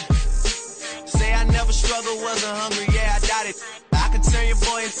man. Say I never struggled, wasn't hungry, yeah, I doubt it. I could turn your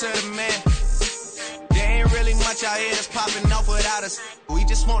boy into the man. There ain't really much out here that's popping off without us. We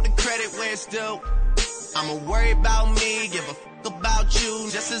just want the credit where it's due. I'ma worry about me, give a fuck about you.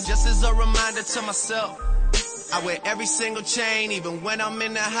 Just as a reminder to myself. I wear every single chain, even when I'm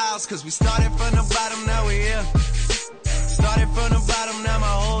in the house. Cause we started from the bottom, now we're here. Started from the bottom, now my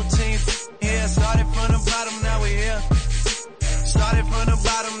whole team here. Started from the bottom, now we're here. Started from the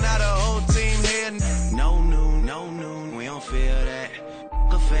bottom, now the whole team here. No noon, we don't feel that.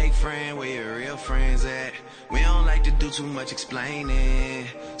 A fake friend, where your real friends at? We don't like to do too much explaining.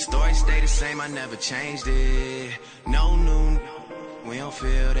 Story stay the same, I never changed it. No noon, we don't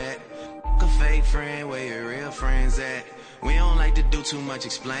feel that. A fake friend, where your real friends at? We don't like to do too much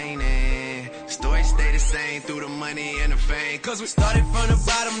explaining. Story stay the same through the money and the fame. Cause we started from the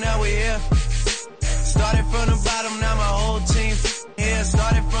bottom, now we're here. Started from the bottom, now my whole team here.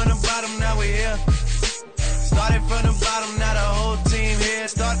 Started from the bottom, now we're here. Started from the bottom, now the whole team here.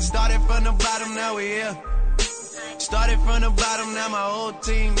 Started from the bottom, now we're here. Started from the bottom, now my whole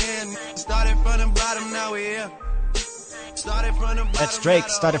team in. Started from the bottom, now we're here. Started from the bottom. That's Drake,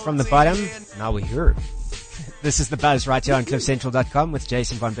 started from the bottom, now we're here. This is The Buzz right here on CliffCentral.com with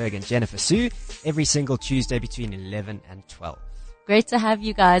Jason Von Berg and Jennifer Sue every single Tuesday between 11 and 12. Great to have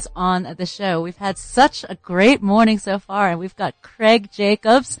you guys on the show. We've had such a great morning so far, and we've got Craig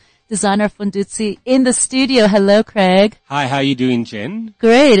Jacobs, designer of Fundutsi, in the studio. Hello, Craig. Hi, how are you doing, Jen?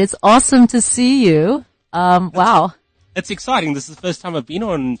 Great. It's awesome to see you. Wow. It's exciting. This is the first time I've been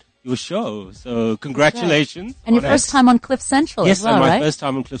on your show, so congratulations. And your first time on Cliff Central as well, right? Yes, and my first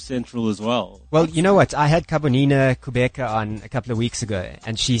time on Cliff Central as well. Well, you know what? I had Kabonina Kubeka on a couple of weeks ago,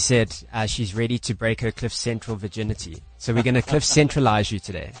 and she said she's ready to break her Cliff Central virginity. So we're going to Cliff Centralize you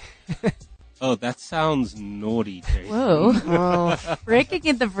today. Oh, that sounds naughty, Terry. Whoa. Breaking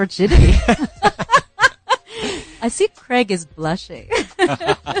in the virginity. I see Craig is blushing.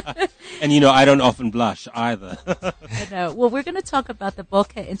 And I don't often blush either. I know. Well, we're going to talk about the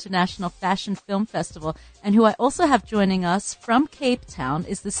Bokeh International Fashion Film Festival, and who I also have joining us from Cape Town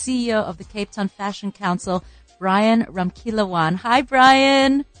is the CEO of the Cape Town Fashion Council, Brian Ramkilawan. Hi,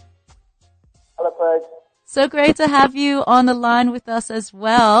 Brian. Hello, Craig. So great to have you on the line with us as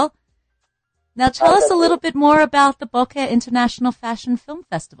well. Now, tell us a little bit more about the Bokeh International Fashion Film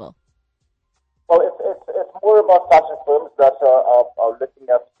Festival. Well, it's more about fashion films that are looking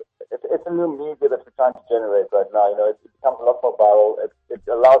at. It's a new media that we're trying to generate right now. It becomes a lot more viral. It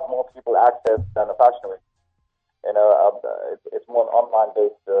allows more people access than a fashion week. It's more an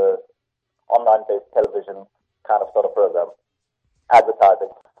online-based television kind of sort of program,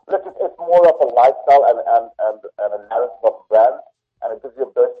 advertising. Look, it's more of a lifestyle and a narrative of brand, and it gives you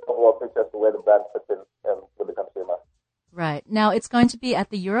a best overall picture as to where the brand fits in with the consumer. Right. Now, it's going to be at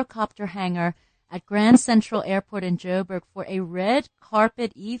the Eurocopter hangar at Grand Central Airport in Joburg for a red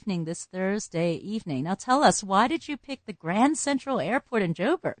carpet evening this Thursday evening. Now tell us, why did you pick the Grand Central Airport in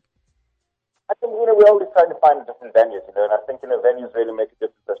Joburg? I think, we're always trying to find different venues, and I think, venues really make a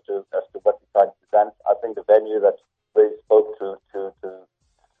difference as to what we try to present. I think the venue that really spoke to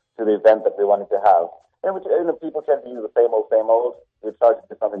the event that we wanted to have. People tend to use the same old. We tried to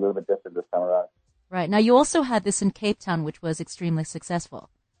do something a little bit different this time around. Right. Now, you also had this in Cape Town, which was extremely successful.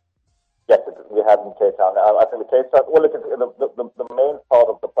 Yes, we had in Cape Town. I think the Cape Town, the main part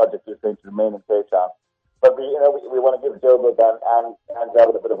of the project is going to remain in Cape Town. But we want to give Joburg and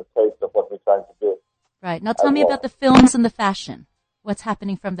Joburg a bit of a taste of what we're trying to do. Right. Now tell me about the films and the fashion. What's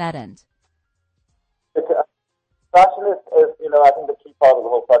happening from that end? fashion is, I think the key part of the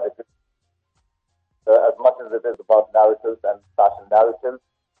whole project is, as much as it is about narratives and fashion narratives,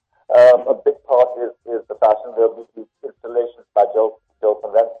 a big part is the fashion. There will be installations by Joe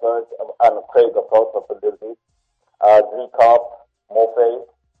from Rensburg and Craig, of course, of Fundudzi, Z-Carp, Morphe.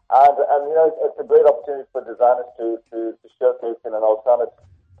 And it's a great opportunity for designers to showcase in an alternative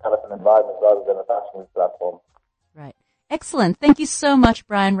kind of an environment rather than a fashion platform. Right. Excellent. Thank you so much,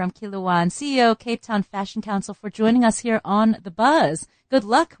 Brian Ramkilawan, CEO, Cape Town Fashion Council, for joining us here on The Buzz. Good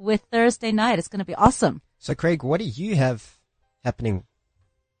luck with Thursday night. It's going to be awesome. So, Craig, what do you have happening?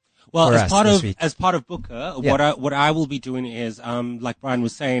 Well, as part of Booker, yeah. what I will be doing is, like Brian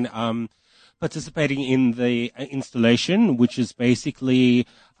was saying, participating in the installation, which is basically,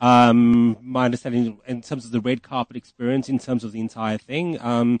 my understanding in terms of the red carpet experience, in terms of the entire thing,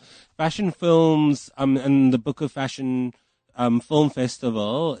 fashion films, and the Booker Fashion, Film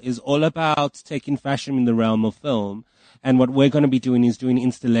Festival is all about taking fashion in the realm of film. And what we're going to be doing is doing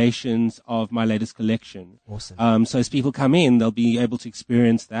installations of my latest collection. Awesome. So as people come in, they'll be able to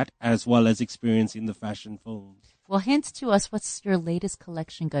experience that as well as experiencing the fashion films. Well, hint to us, what's your latest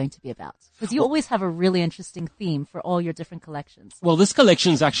collection going to be about? Because you always have a really interesting theme for all your different collections. Well, this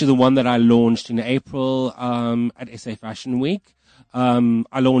collection is actually the one that I launched in April at SA Fashion Week.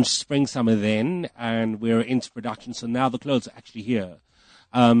 I launched Spring Summer then, and we're into production. So now the clothes are actually here.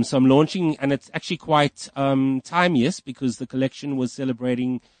 So I'm launching, and it's actually quite timeless because the collection was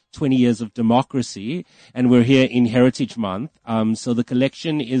celebrating 20 years of democracy, and we're here in Heritage Month. So the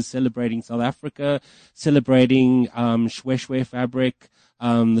collection is celebrating South Africa, celebrating Shweshwe fabric,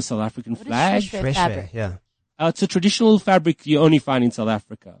 the South African flag. Shweshwe fabric? Yeah. It's a traditional fabric you only find in South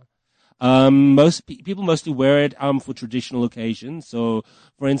Africa. Most people mostly wear it for traditional occasions. So,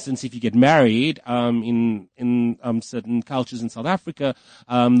 for instance, if you get married in certain cultures in South Africa,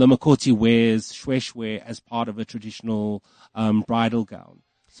 the Makoti wears shweshwe as part of a traditional bridal gown.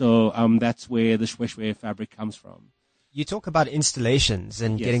 So that's where the shweshwe fabric comes from. You talk about installations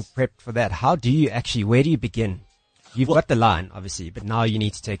and Yes. getting prepped for that. How do you actually? Where do you begin? You've got the line, obviously, but now you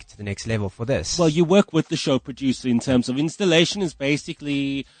need to take it to the next level for this. Well, you work with the show producer in terms of installation. Is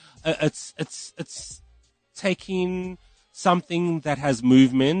basically it's taking something that has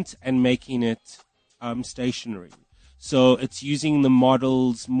movement and making it stationary. So it's using the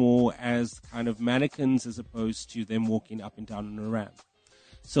models more as kind of mannequins as opposed to them walking up and down on a ramp.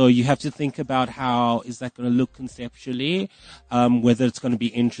 So you have to think about how is that going to look conceptually, whether it's going to be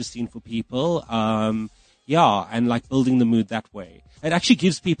interesting for people. And like building the mood that way. It actually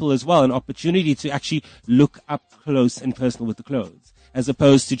gives people as well an opportunity to actually look up close and personal with the clothes, as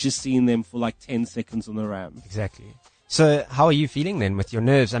opposed to just seeing them for like 10 seconds on the ramp. Exactly. So how are you feeling then with your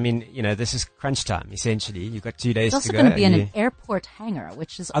nerves? I mean, this is crunch time, essentially. You've got 2 days It's to go. also going to be in an airport hangar,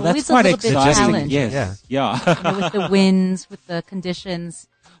 which is always that's a quite little bit exciting. challenging. Yes. Yeah. With the winds, with the conditions.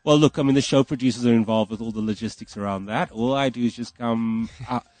 Well, look, I mean, the show producers are involved with all the logistics around that. All I do is just come,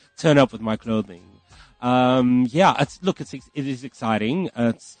 turn up with my clothing. It is exciting.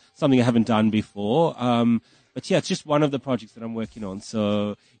 It's something I haven't done before. But yeah, it's just one of the projects that I'm working on.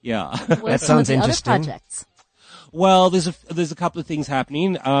 So yeah. What That sounds are the interesting. Other projects? Well, there's a couple of things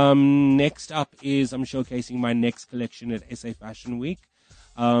happening. Next up is I'm showcasing my next collection at SA Fashion Week.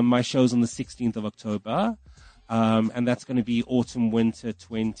 My show's on the 16th of October. And that's going to be autumn winter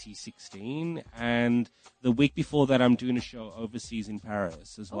 2016. And the week before that, I'm doing a show overseas in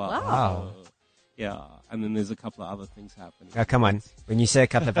Paris as well. wow. So, yeah. And then there's a couple of other things happening. Oh, come on. When you say a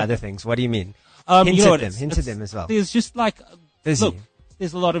couple of other things, what do you mean? You know what, Hint at them as well. There's just like, Busy. look,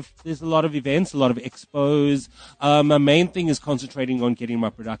 there's a lot of events, a lot of expos. My main thing is concentrating on getting my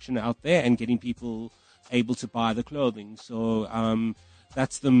production out there and getting people able to buy the clothing. So,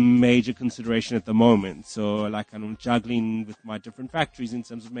 that's the major consideration at the moment. So like I'm juggling with my different factories in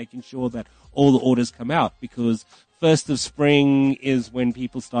terms of making sure that all the orders come out, because first of spring is when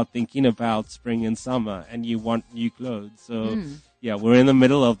people start thinking about spring and summer and you want new clothes. So yeah, we're in the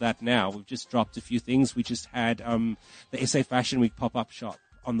middle of that now. We've just dropped a few things. We just had the SA Fashion Week pop-up shop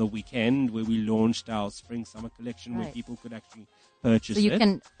on the weekend where we launched our spring summer collection where people could actually purchase it. So you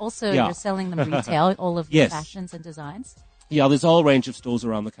can also, you're selling them retail, all of your fashions and designs? Yeah, there's a whole range of stores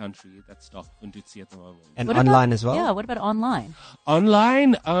around the country that stock Fundudzi at the moment. And online as well? Yeah, what about online?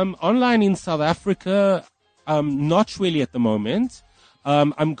 Online in South Africa, not really at the moment.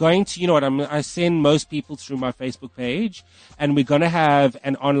 I'm going to, I send most people through my Facebook page, and we're going to have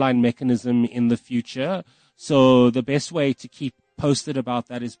an online mechanism in the future. So the best way to keep posted about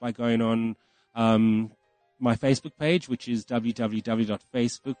that is by going on my Facebook page, which is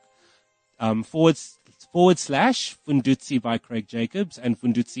www.facebook.com/Fundudzi by Craig Jacobs, and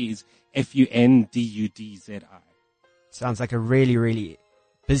Fundudzi is Fundudzi. sounds like a really, really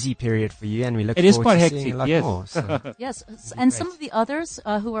busy period for you, and we look It is forward quite to hectic, seeing a lot yes. more. So. Yes, and some of the others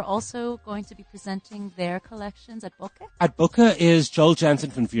who are also going to be presenting their collections at Bokeh? At Bokeh is Joel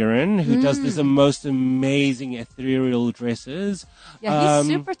Jansen van Vuren, who does these most amazing ethereal dresses. Yeah, he's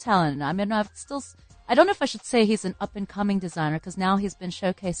super talented. I mean, I don't know if I should say he's an up-and-coming designer, because now he's been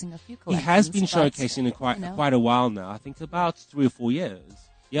showcasing a few collections. He has been showcasing it quite a while now. I think about 3 or 4 years.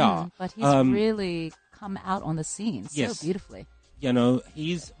 Yeah. But he's really come out on the scene so beautifully. You know,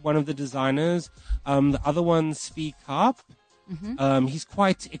 he's one of the designers. The other one, Speak Up. He's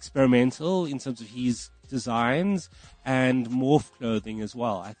quite experimental in terms of his designs and morph clothing as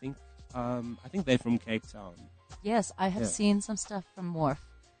well. I think they're from Cape Town. Yes, I have seen some stuff from Morph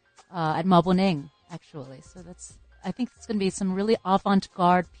at Maboneng, actually. So I think it's going to be some really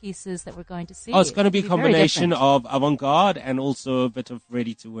avant-garde pieces that we're going to see. Oh, it's going to be a combination of avant-garde and also a bit of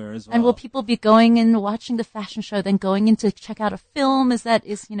ready-to-wear as well. And will people be going and watching the fashion show, then going in to check out a film? Is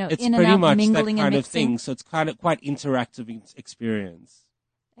it's in and out, mingling and that mixing? kind of thing. So it's kind of quite interactive experience.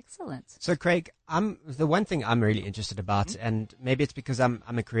 Excellent. So Craig, the one thing I'm really interested about, and maybe it's because I'm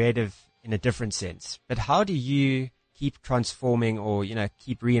a creative in a different sense, but how do you keep transforming or,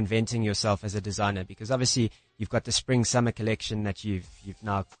 keep reinventing yourself as a designer? Because obviously you've got the spring summer collection that you've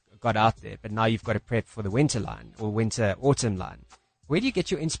now got out there, but now you've got to prep for the winter line or winter autumn line. Where do you get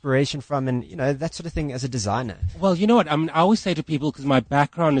your inspiration from and, that sort of thing as a designer? Well, you know what? I always say to people, because my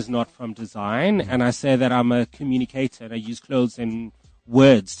background is not from design, and I say that I'm a communicator and I use clothes and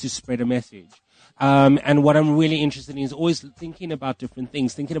words to spread a message. And what I'm really interested in is always thinking about different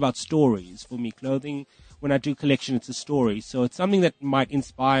things, thinking about stories. For me, clothing, when I do collection, it's a story. So it's something that might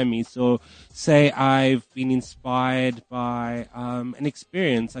inspire me. So say I've been inspired by an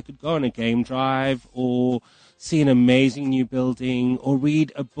experience. I could go on a game drive or see an amazing new building or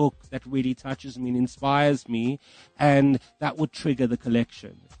read a book that really touches me and inspires me, and that would trigger the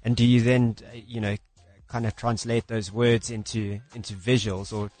collection. And do you then, kind of translate those words into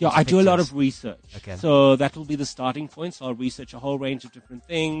visuals or I do a lot of research. Okay. So that will be the starting point. So I'll research a whole range of different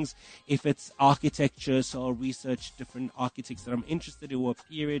things. If it's architecture, so I'll research different architects that I'm interested in or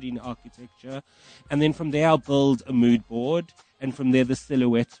a period in architecture. And then from there I'll build a mood board, and from there the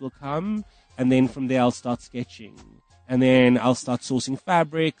silhouettes will come, and then from there I'll start sketching. And then I'll start sourcing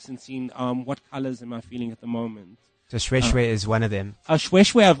fabrics and seeing what colors am I feeling at the moment. So Shweshwe is one of them.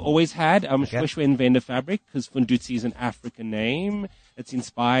 Shweshwe I've always had. Shweshwe and Venda fabric, because Fundutsi is an African name. It's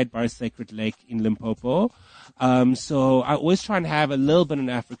inspired by a sacred lake in Limpopo. So I always try and have a little bit of an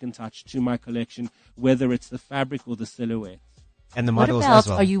African touch to my collection, whether it's the fabric or the silhouette. And the models as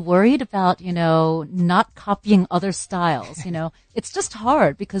well. Are you worried about, not copying other styles? It's just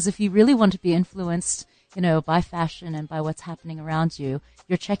hard, because if you really want to be influenced, by fashion and by what's happening around you,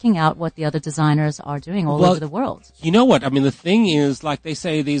 you're checking out what the other designers are doing all over the world. You know what? I mean, the thing is, like they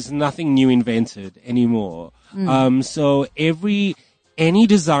say, there's nothing new invented anymore. So any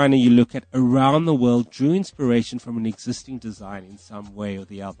designer you look at around the world drew inspiration from an existing design in some way or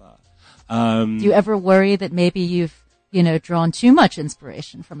the other. Do you ever worry that maybe you've, drawn too much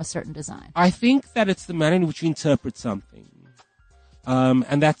inspiration from a certain design? I think that it's the manner in which you interpret something.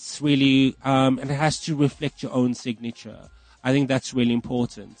 And that's really, and it has to reflect your own signature. I think that's really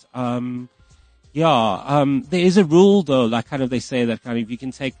important. There is a rule though, like kind of they say that kind of you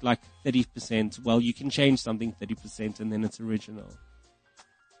can take like 30%, well, you can change something 30% and then it's original.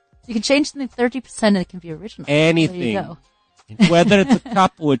 You can change something 30% and it can be original. Anything. There you go. Whether it's a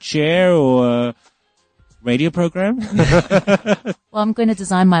cup or a chair or a radio program. Well, I'm going to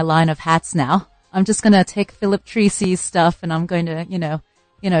design my line of hats now. I'm just going to take Philip Treacy's stuff and I'm going to,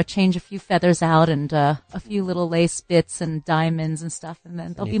 change a few feathers out and a few little lace bits and diamonds and stuff, and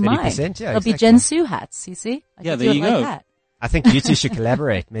then they'll be mine. They'll be Jen Sue hats, you see? There you go. That. I think you two should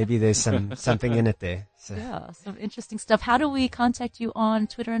collaborate. Maybe there's something in it there. So. Yeah, some interesting stuff. How do we contact you on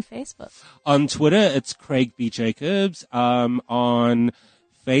Twitter and Facebook? On Twitter, it's Craig B. Jacobs. On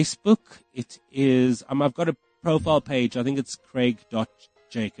Facebook, it is, I've got a profile page. I think it's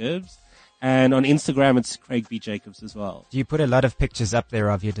Craig.Jacobs. And on Instagram, it's Craig B. Jacobs as well. Do you put a lot of pictures up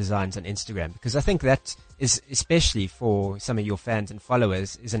there of your designs on Instagram? Because I think that is, especially for some of your fans and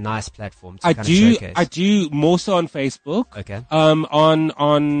followers, is a nice platform to showcase. I do more so on Facebook. Okay. On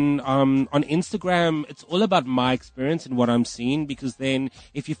Instagram, it's all about my experience and what I'm seeing, because then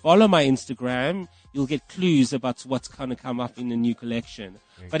if you follow my Instagram, you'll get clues about what's going to come up in the new collection.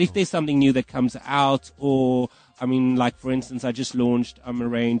 But if there's something new that comes out, or like for instance, I just launched a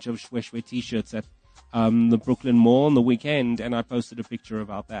range of Shweshwe t-shirts at the Brooklyn Mall on the weekend, and I posted a picture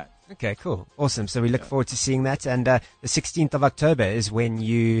about that. Okay, cool. Awesome. So we look forward to seeing that. And the 16th of October is when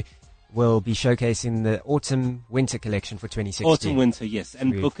you will be showcasing the autumn-winter collection for 2016. Autumn-winter, yes.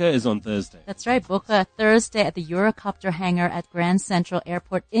 And Booker is on Thursday. That's right, Booker Thursday at the Eurocopter hangar at Grand Central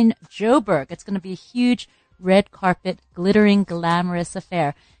Airport in Joburg. It's going to be a huge red carpet, glittering, glamorous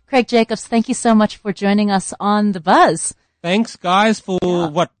affair. Craig Jacobs, thank you so much for joining us on The Buzz. Thanks, guys, for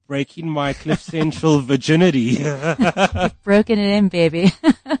breaking my Cliff Central virginity. You've broken it in, baby.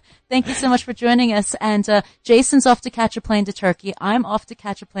 Thank you so much for joining us. And Jason's off to catch a plane to Turkey. I'm off to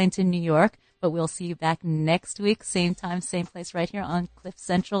catch a plane to New York. But we'll see you back next week, same time, same place, right here on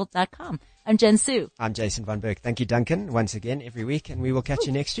CliffCentral.com. I'm Jen Sue. I'm Jason Von Berg. Thank you, Duncan, once again every week. And we will catch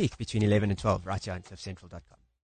you next week between 11 and 12 right here on CliffCentral.com.